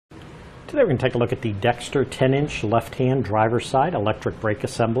Today we're going to take a look at the Dexter 10-inch left-hand driver's side electric brake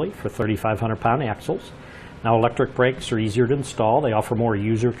assembly for 3,500 pound axles. Now electric brakes are easier to install. They offer more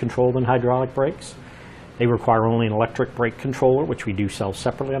user control than hydraulic brakes. They require only an electric brake controller, which we do sell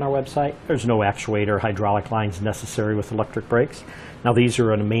separately on our website. There's no actuator or hydraulic lines necessary with electric brakes. Now these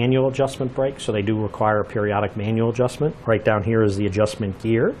are a manual adjustment brake, so they do require a periodic manual adjustment. Right down here is the adjustment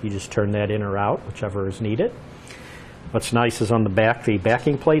gear. You just turn that in or out, whichever is needed. What's nice is on the back, the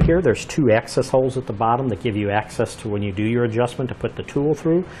backing plate here, there's two access holes at the bottom that give you access to when you do your adjustment to put the tool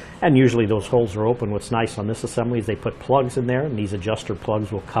through, and usually those holes are open. What's nice on this assembly is they put plugs in there, and these adjuster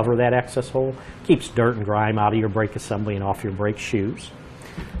plugs will cover that access hole. Keeps dirt and grime out of your brake assembly and off your brake shoes.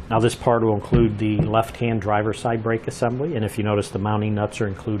 Now this part will include the left-hand driver's side brake assembly, and if you notice the mounting nuts are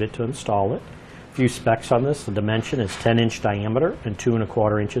included to install it. A few specs on this: the dimension is 10-inch diameter and 2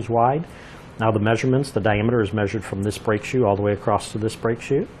 1/4 inches wide. Now the measurements, the diameter is measured from this brake shoe all the way across to this brake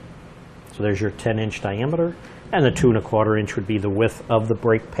shoe. So there's your 10-inch diameter, and the 2 1/4 inch would be the width of the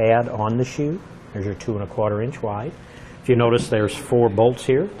brake pad on the shoe. There's your 2 1/4 inch wide. If you notice, there's 4 bolts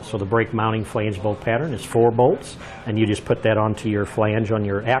here, so the brake mounting flange bolt pattern is 4 bolts, and you just put that onto your flange on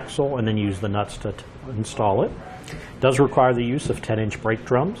your axle and then use the nuts to install it. It does require the use of 10-inch brake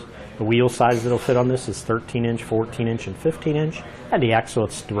drums. The wheel size that will fit on this is 13-inch, 14-inch, and 15-inch, and the axle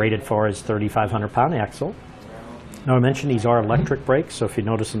it's rated for is 3,500 pound axle. Now I mentioned these are electric brakes, so if you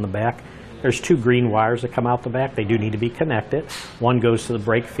notice in the back, there's 2 green wires that come out the back. They do need to be connected. One goes to the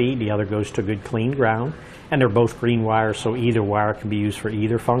brake feed, the other goes to good clean ground, and they're both green wires, so either wire can be used for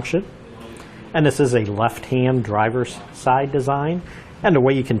either function. And this is a left-hand driver's side design. And the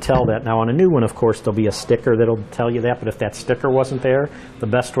way you can tell that, now on a new one, of course, there'll be a sticker that'll tell you that, but if that sticker wasn't there, the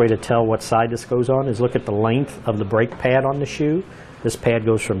best way to tell what side this goes on is look at the length of the brake pad on the shoe. This pad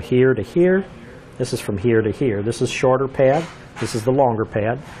goes from here to here. This is from here to here. This is shorter pad. This is the longer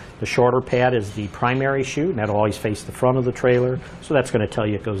pad. The shorter pad is the primary shoe, and that'll always face the front of the trailer. So that's going to tell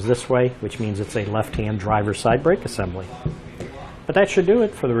you it goes this way, which means it's a left-hand driver's side brake assembly. But that should do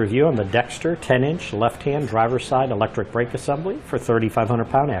it for the review on the Dexter 10-inch left-hand driver's side electric brake assembly for 3,500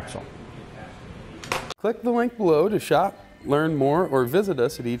 pound axle. Click the link below to shop, learn more, or visit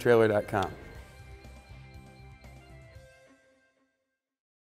us at etrailer.com.